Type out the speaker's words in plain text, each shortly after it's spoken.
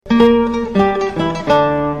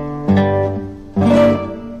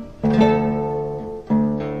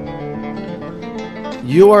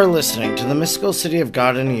You are listening to the Mystical City of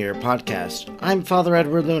God in a Year podcast. I'm Father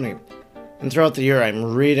Edward Looney, and throughout the year I'm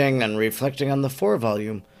reading and reflecting on the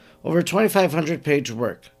 4-volume, over 2,500-page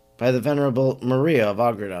work by the Venerable Maria of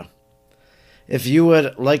Agreda. If you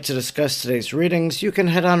would like to discuss today's readings, you can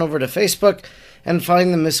head on over to Facebook and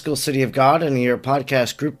find the Mystical City of God in a Year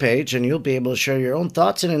podcast group page, and you'll be able to share your own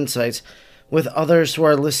thoughts and insights with others who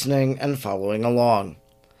are listening and following along.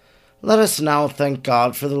 Let us now thank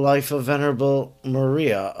God for the life of Venerable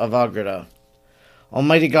Maria of Agreda.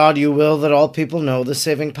 Almighty God, you will that all people know the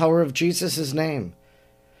saving power of Jesus' name.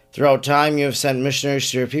 Throughout time you have sent missionaries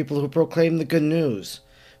to your people who proclaim the good news.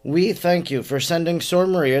 We thank you for sending Sor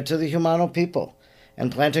Maria to the Humano people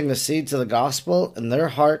and planting the seeds of the gospel in their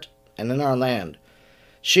heart and in our land.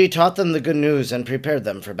 She taught them the good news and prepared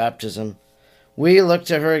them for baptism. We look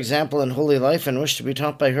to her example in holy life and wish to be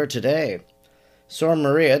taught by her today. Sor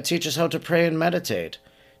Maria, teach us how to pray and meditate.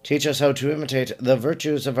 Teach us how to imitate the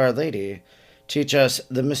virtues of Our Lady. Teach us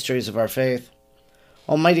the mysteries of our faith.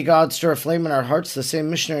 Almighty God, stir aflame in our hearts the same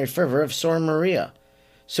missionary fervor of Sor Maria,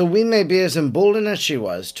 so we may be as emboldened as she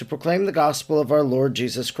was to proclaim the gospel of our Lord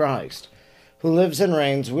Jesus Christ, who lives and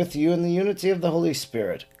reigns with you in the unity of the Holy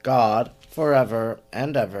Spirit, God, forever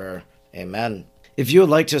and ever. Amen. If you would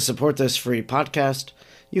like to support this free podcast,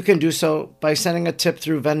 you can do so by sending a tip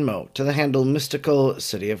through Venmo to the handle Mystical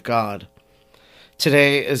City of God.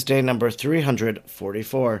 Today is day number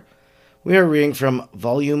 344. We are reading from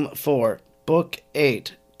Volume 4, Book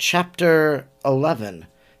 8, Chapter 11,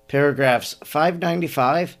 paragraphs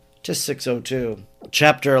 595 to 602.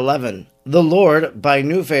 Chapter 11. The Lord, by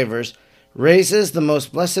new favors, raises the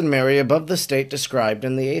Most Blessed Mary above the state described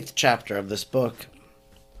in the 8th chapter of this book.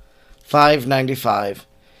 595.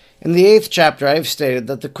 In the 8th chapter I have stated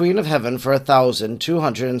that the Queen of Heaven for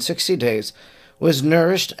 1,260 days was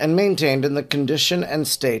nourished and maintained in the condition and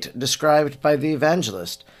state described by the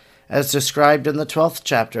Evangelist, as described in the 12th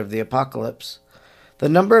chapter of the Apocalypse. The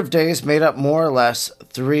number of days made up more or less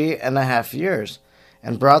 3.5 years,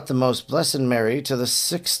 and brought the Most Blessed Mary to the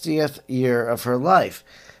 60th year of her life,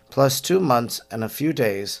 plus 2 months and a few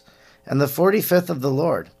days, and the 45th of the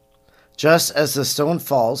Lord. Just as the stone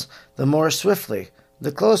falls, the more swiftly,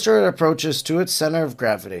 the closer it approaches to its center of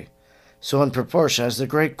gravity, so in proportion as the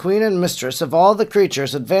great Queen and Mistress of all the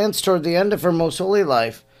creatures advanced toward the end of her most holy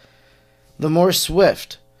life, the more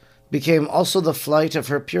swift became also the flight of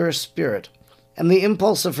her purest spirit, and the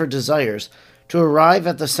impulse of her desires to arrive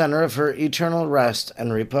at the center of her eternal rest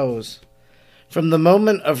and repose. From the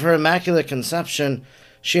moment of her immaculate conception,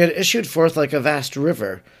 she had issued forth like a vast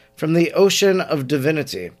river from the ocean of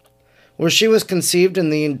divinity, where she was conceived in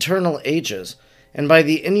the eternal ages, and by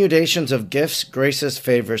the inundations of gifts, graces,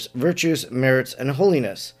 favors, virtues, merits, and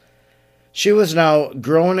holiness. She was now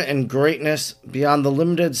grown in greatness beyond the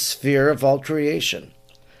limited sphere of all creation.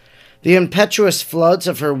 The impetuous floods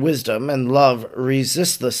of her wisdom and love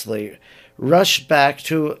resistlessly rushed back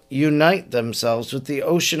to unite themselves with the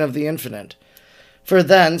ocean of the infinite. For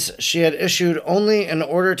thence she had issued only in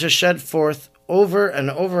order to shed forth over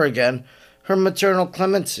and over again her maternal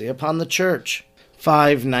clemency upon the Church.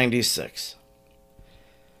 596.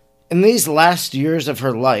 In these last years of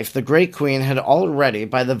her life, the great Queen had already,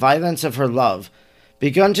 by the violence of her love,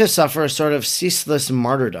 begun to suffer a sort of ceaseless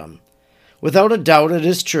martyrdom. Without a doubt it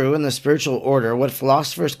is true in the spiritual order what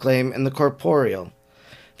philosophers claim in the corporeal,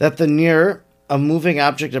 that the nearer a moving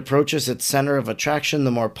object approaches its center of attraction, the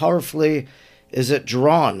more powerfully is it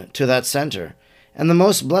drawn to that center. And the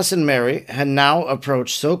Most Blessed Mary had now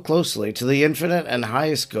approached so closely to the infinite and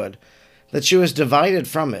highest good that she was divided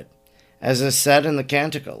from it, as is said in the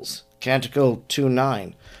Canticles, Canticle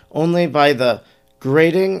 2:9, only by the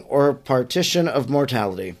grating or partition of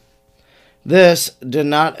mortality. This did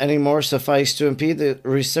not any more suffice to impede the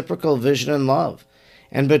reciprocal vision and love,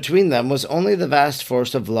 and between them was only the vast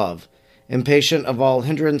force of love, impatient of all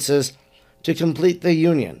hindrances, to complete the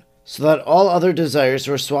union, so that all other desires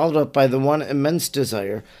were swallowed up by the one immense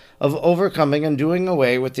desire of overcoming and doing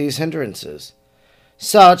away with these hindrances.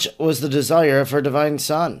 Such was the desire of her divine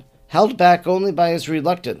Son, held back only by his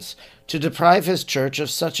reluctance to deprive his Church of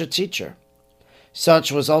such a teacher.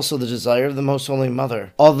 Such was also the desire of the Most Holy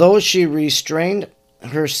Mother. Although she restrained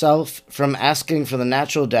herself from asking for the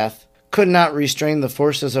natural death, could not restrain the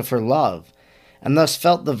forces of her love, and thus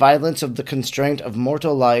felt the violence of the constraint of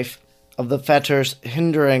mortal life, of the fetters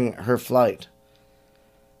hindering her flight.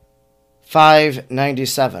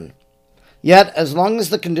 597. Yet, as long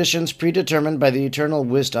as the conditions predetermined by the eternal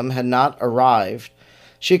wisdom had not arrived,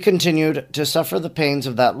 she continued to suffer the pains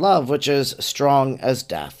of that love which is strong as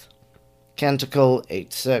death. Canticle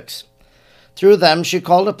 8:6. Through them she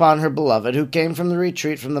called upon her beloved, who came from the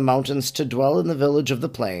retreat from the mountains to dwell in the village of the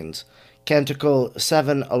plains, Canticle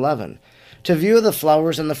 7:11, to view the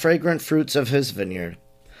flowers and the fragrant fruits of his vineyard.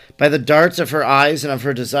 By the darts of her eyes and of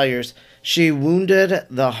her desires, she wounded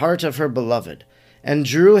the heart of her beloved, and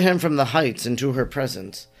drew him from the heights into her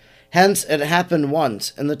presence. Hence it happened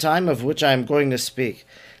once, in the time of which I am going to speak,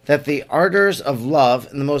 that the ardors of love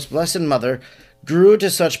in the most blessed mother grew to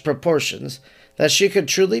such proportions that she could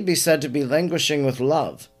truly be said to be languishing with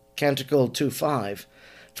love, Canticle 2:5.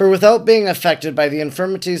 For without being affected by the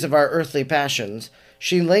infirmities of our earthly passions,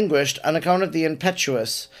 she languished on account of the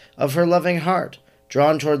impetuous of her loving heart,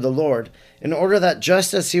 drawn toward the Lord, in order that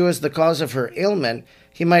just as he was the cause of her ailment,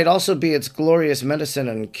 he might also be its glorious medicine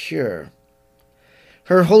and cure.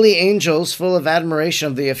 Her holy angels, full of admiration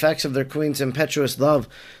of the effects of their queen's impetuous love,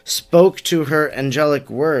 spoke to her angelic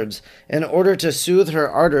words, in order to soothe her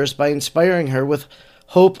ardors by inspiring her with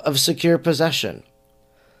hope of secure possession.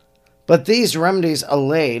 But these remedies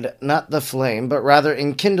allayed not the flame, but rather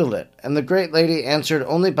enkindled it, and the great lady answered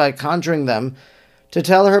only by conjuring them to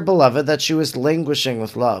tell her beloved that she was languishing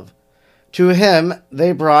with love. To him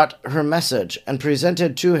they brought her message, and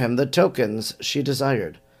presented to him the tokens she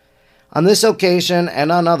desired. On this occasion,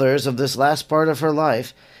 and on others of this last part of her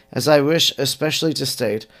life, as I wish especially to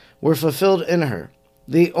state, were fulfilled in her,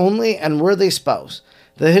 the only and worthy spouse,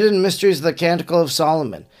 the hidden mysteries of the Canticle of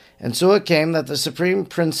Solomon. And so it came that the supreme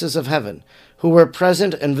princes of heaven, who were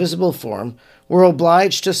present in visible form, were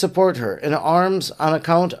obliged to support her in arms on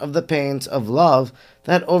account of the pains of love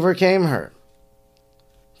that overcame her.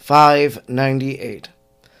 598.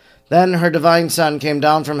 Then her divine Son came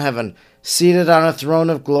down from heaven, seated on a throne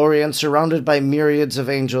of glory and surrounded by myriads of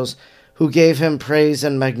angels, who gave him praise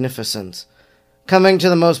and magnificence. Coming to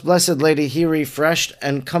the most blessed Lady, he refreshed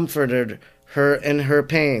and comforted her in her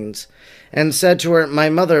pains, and said to her, My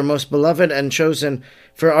mother, most beloved and chosen,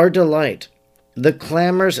 for our delight, the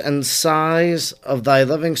clamors and sighs of thy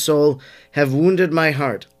loving soul have wounded my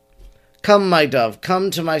heart. Come, my dove,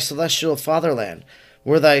 come to my celestial fatherland,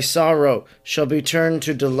 where thy sorrow shall be turned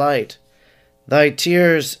to delight, thy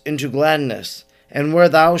tears into gladness, and where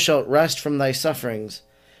thou shalt rest from thy sufferings.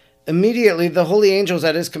 Immediately the holy angels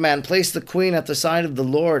at his command placed the queen at the side of the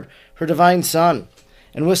Lord, her divine Son,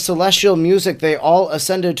 and with celestial music they all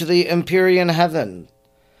ascended to the empyrean heaven.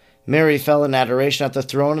 Mary fell in adoration at the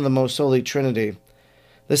throne of the most holy Trinity.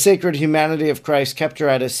 The sacred humanity of Christ kept her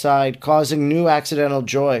at his side, causing new accidental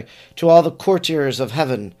joy to all the courtiers of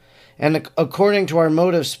heaven, and according to our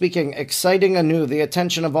mode of speaking, exciting anew the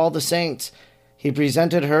attention of all the saints. He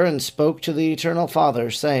presented her and spoke to the Eternal Father,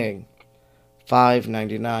 saying,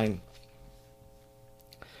 599.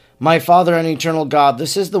 My Father and eternal God,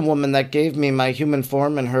 this is the woman that gave me my human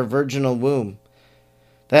form in her virginal womb,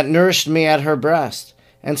 that nourished me at her breast,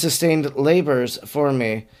 and sustained labors for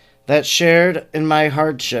me, that shared in my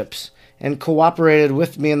hardships, and cooperated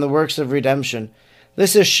with me in the works of redemption.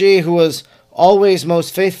 This is she who was always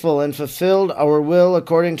most faithful and fulfilled our will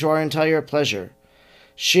according to our entire pleasure.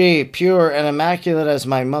 She, pure and immaculate as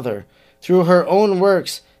my mother, through her own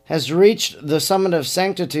works, has reached the summit of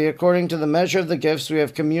sanctity according to the measure of the gifts we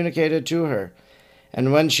have communicated to her.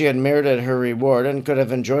 And when she had merited her reward and could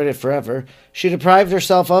have enjoyed it forever, she deprived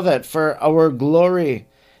herself of it for our glory,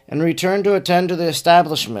 and returned to attend to the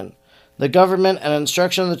establishment, the government, and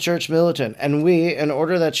instruction of the church militant, and we, in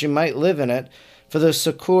order that she might live in it for the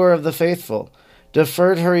succor of the faithful,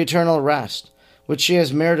 deferred her eternal rest, which she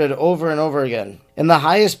has merited over and over again. In the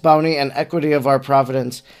highest bounty and equity of our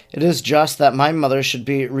providence, it is just that my mother should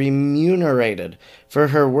be remunerated for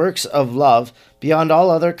her works of love beyond all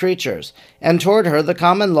other creatures, and toward her the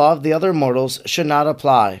common law of the other mortals should not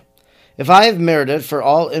apply. If I have merited for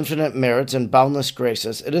all infinite merits and boundless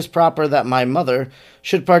graces, it is proper that my mother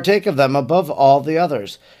should partake of them above all the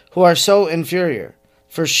others, who are so inferior.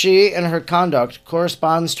 For she, in her conduct,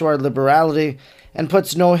 corresponds to our liberality, and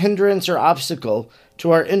puts no hindrance or obstacle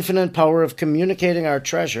to our infinite power of communicating our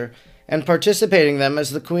treasure and participating them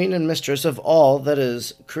as the queen and mistress of all that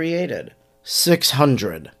is created.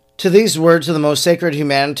 600. To these words of the most sacred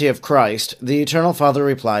humanity of Christ, the Eternal Father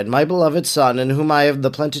replied, My beloved Son, in whom I have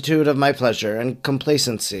the plenitude of my pleasure and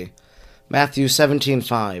complacency. Matthew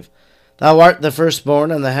 17:5. Thou art the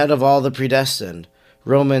firstborn and the head of all the predestined.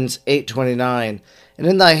 Romans 8:29. And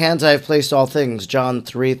in thy hands I have placed all things. John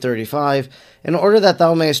 3:35. In order that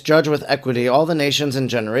thou mayest judge with equity all the nations and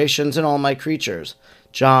generations and all my creatures.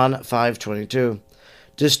 John 5:22.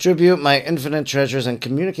 Distribute my infinite treasures and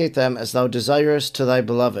communicate them as thou desirest to thy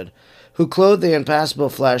beloved, who clothed the impassible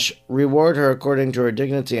flesh. Reward her according to her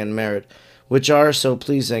dignity and merit, which are so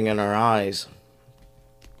pleasing in our eyes.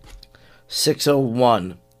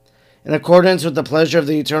 601. In accordance with the pleasure of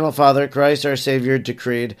the Eternal Father, Christ our Savior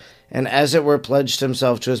decreed, and as it were pledged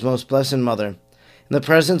himself to his most blessed Mother, in the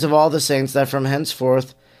presence of all the saints, that from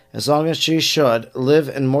henceforth, as long as she should live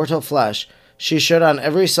in mortal flesh, she should on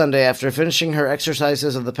every Sunday, after finishing her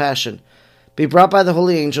exercises of the Passion, be brought by the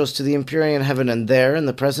holy angels to the Empyrean heaven, and there, in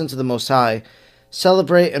the presence of the Most High,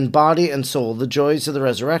 celebrate in body and soul the joys of the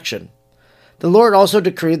resurrection. The Lord also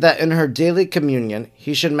decreed that in her daily communion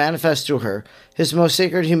he should manifest to her his most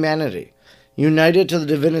sacred humanity, united to the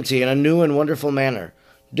divinity in a new and wonderful manner,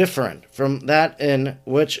 different from that in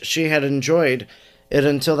which she had enjoyed it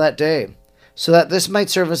until that day, so that this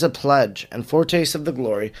might serve as a pledge and foretaste of the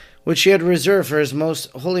glory which she had reserved for his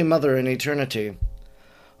most holy Mother in eternity.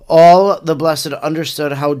 All the blessed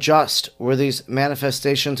understood how just were these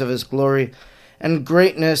manifestations of his glory and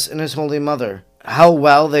greatness in his holy Mother, how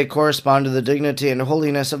well they correspond to the dignity and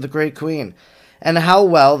holiness of the great Queen, and how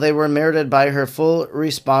well they were merited by her full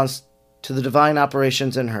response to the divine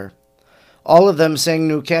operations in her. All of them sang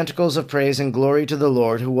new canticles of praise and glory to the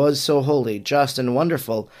Lord, who was so holy, just, and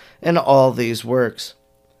wonderful in all these works.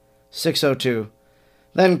 602.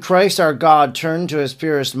 Then Christ our God turned to his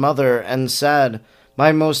purest Mother and said,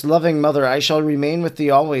 My most loving Mother, I shall remain with thee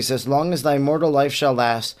always, as long as thy mortal life shall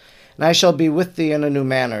last, and I shall be with thee in a new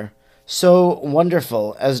manner, so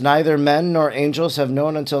wonderful as neither men nor angels have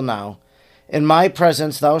known until now. In my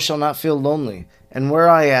presence thou shalt not feel lonely, and where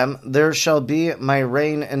I am, there shall be my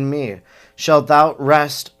reign in me. Shalt thou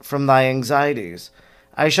rest from thy anxieties.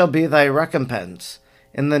 I shall be thy recompense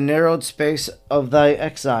in the narrowed space of thy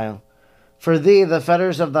exile. For thee the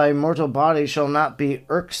fetters of thy mortal body shall not be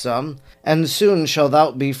irksome, and soon shalt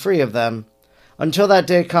thou be free of them. Until that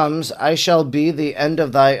day comes, I shall be the end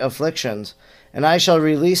of thy afflictions, and I shall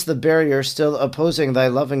release the barrier still opposing thy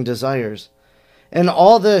loving desires. In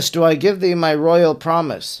all this do I give thee my royal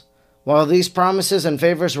promise. While these promises and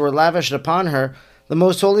favors were lavished upon her, the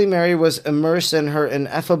Most Holy Mary was immersed in her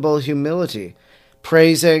ineffable humility,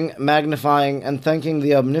 praising, magnifying, and thanking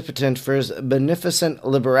the Omnipotent for his beneficent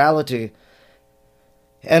liberality,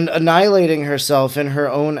 and annihilating herself in her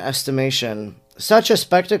own estimation. Such a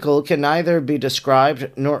spectacle can neither be described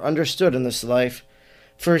nor understood in this life.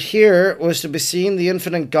 For here was to be seen the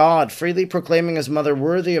infinite God freely proclaiming his Mother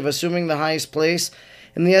worthy of assuming the highest place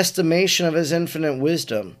in the estimation of his infinite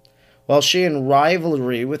wisdom, while she in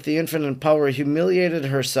rivalry with the infinite power humiliated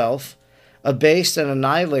herself, abased and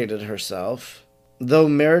annihilated herself, though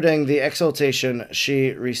meriting the exaltation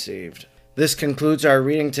she received. This concludes our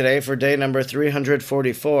reading today for day number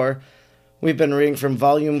 344. We've been reading from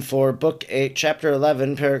Volume 4, Book 8, Chapter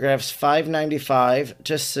 11, paragraphs 595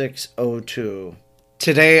 to 602.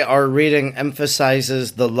 Today our reading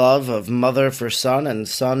emphasizes the love of mother for son and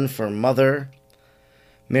son for mother.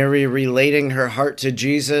 Mary relating her heart to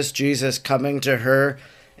Jesus, Jesus coming to her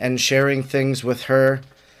and sharing things with her,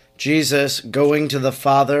 Jesus going to the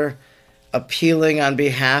Father, appealing on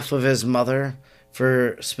behalf of his mother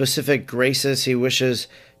for specific graces he wishes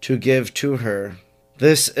to give to her.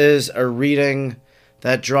 This is a reading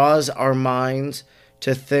that draws our minds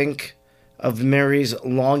to think of Mary's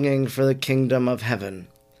longing for the kingdom of heaven.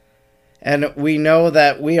 And we know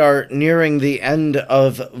that we are nearing the end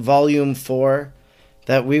of Volume 4,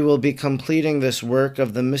 that we will be completing this work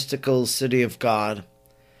of the mystical city of God.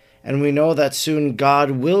 And we know that soon God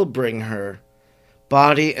will bring her,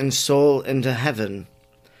 body and soul, into heaven.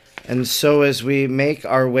 And so as we make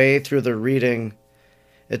our way through the reading,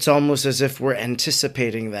 it's almost as if we're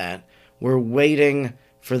anticipating that. We're waiting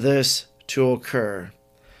for this to occur,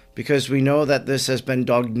 because we know that this has been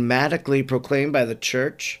dogmatically proclaimed by the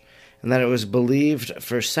Church, and that it was believed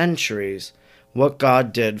for centuries what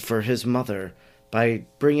God did for his mother by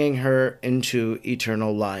bringing her into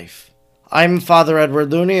eternal life. I'm Father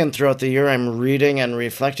Edward Looney, and throughout the year I'm reading and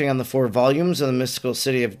reflecting on the 4 volumes of the Mystical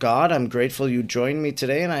City of God. I'm grateful you joined me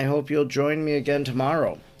today, and I hope you'll join me again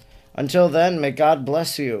tomorrow. Until then, may God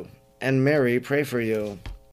bless you, and Mary pray for you.